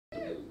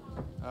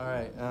All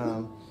right.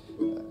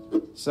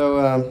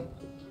 So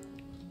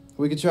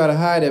we could try to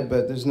hide it,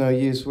 but there's no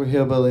use. We're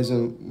hillbillies,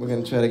 and we're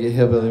gonna try to get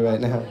hillbilly right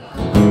now.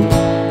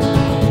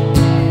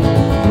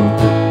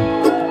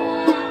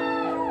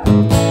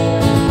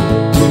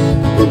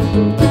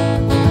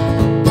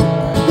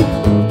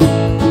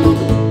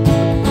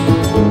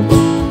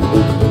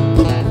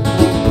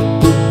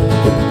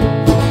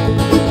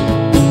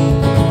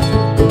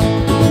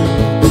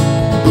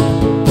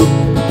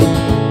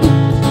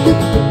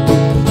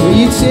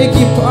 Take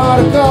your pot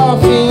of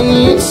coffee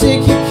and you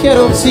take your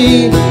kettle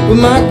tea. But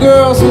my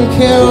girl's from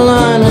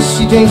Carolina,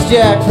 she drinks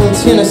Jack from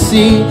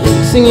Tennessee,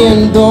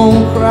 singing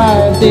don't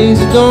cry,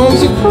 Daisy, don't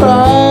you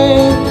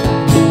cry.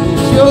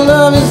 Your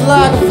love is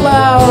like a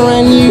flower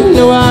and you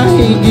know I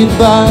hate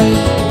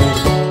goodbye.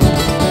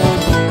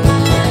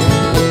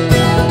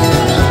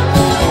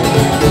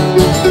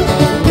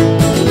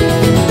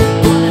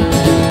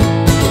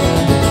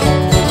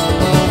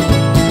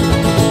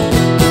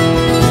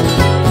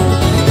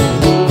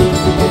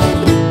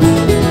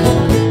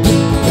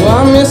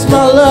 I miss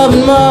my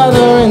loving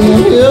mother in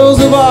the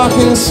hills of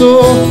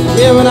Arkansas.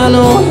 Yeah, but I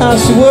know how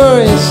she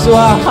worries, so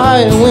I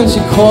hide it when she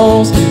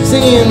calls,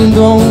 singing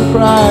don't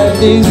cry,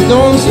 Daisy,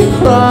 don't you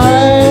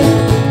cry.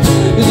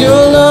 'Cause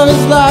your love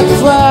is like a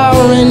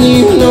flower and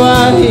you know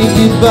I hate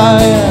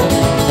goodbye.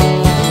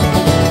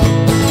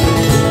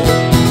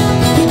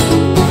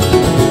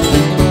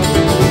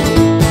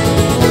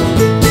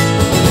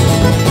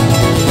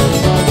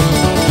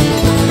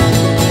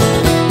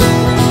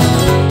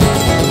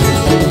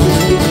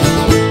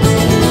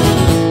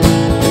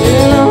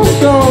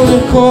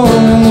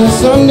 From the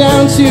sun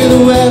down to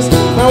the west,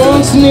 I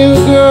once knew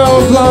a girl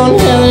with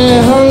blonde hair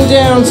that hung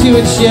down to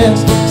her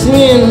chest,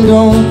 singing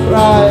don't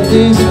cry,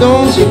 Daisy,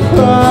 don't you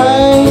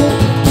cry.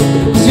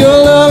 'Cause your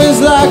love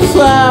is like a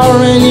flower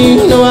and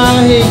you know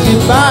I hate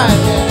goodbye.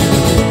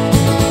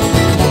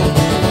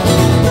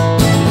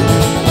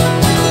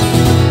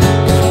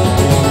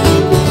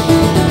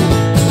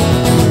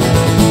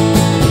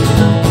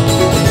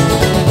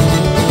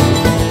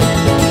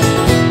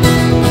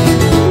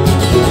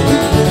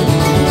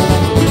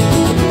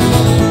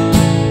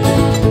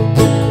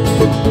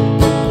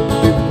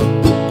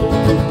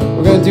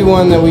 Do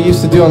one that we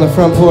used to do on the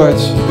front porch.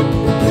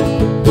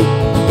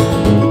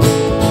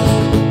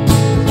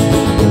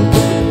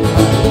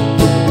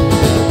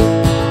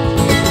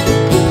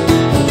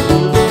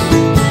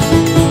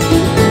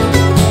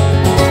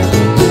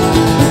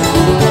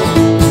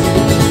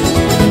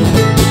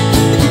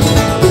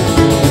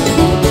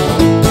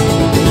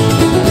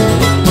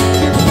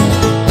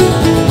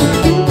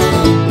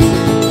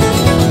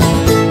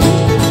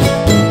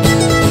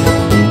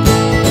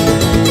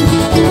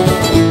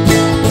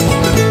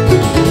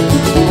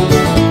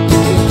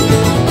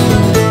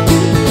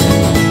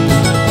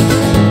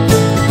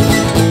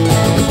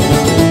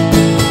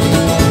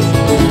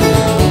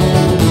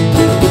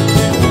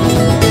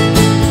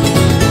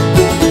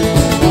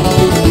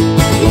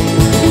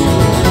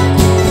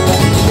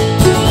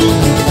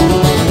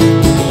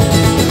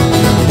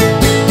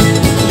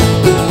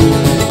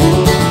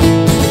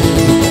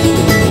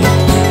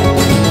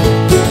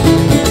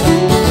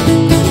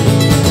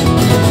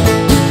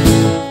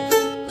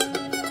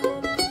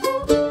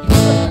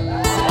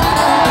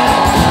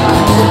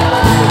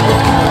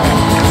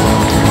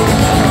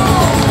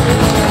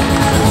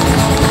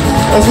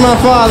 That's my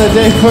father,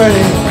 Dave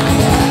Purdy.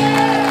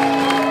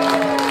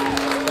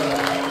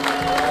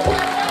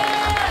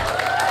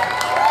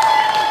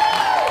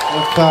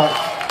 Let's talk.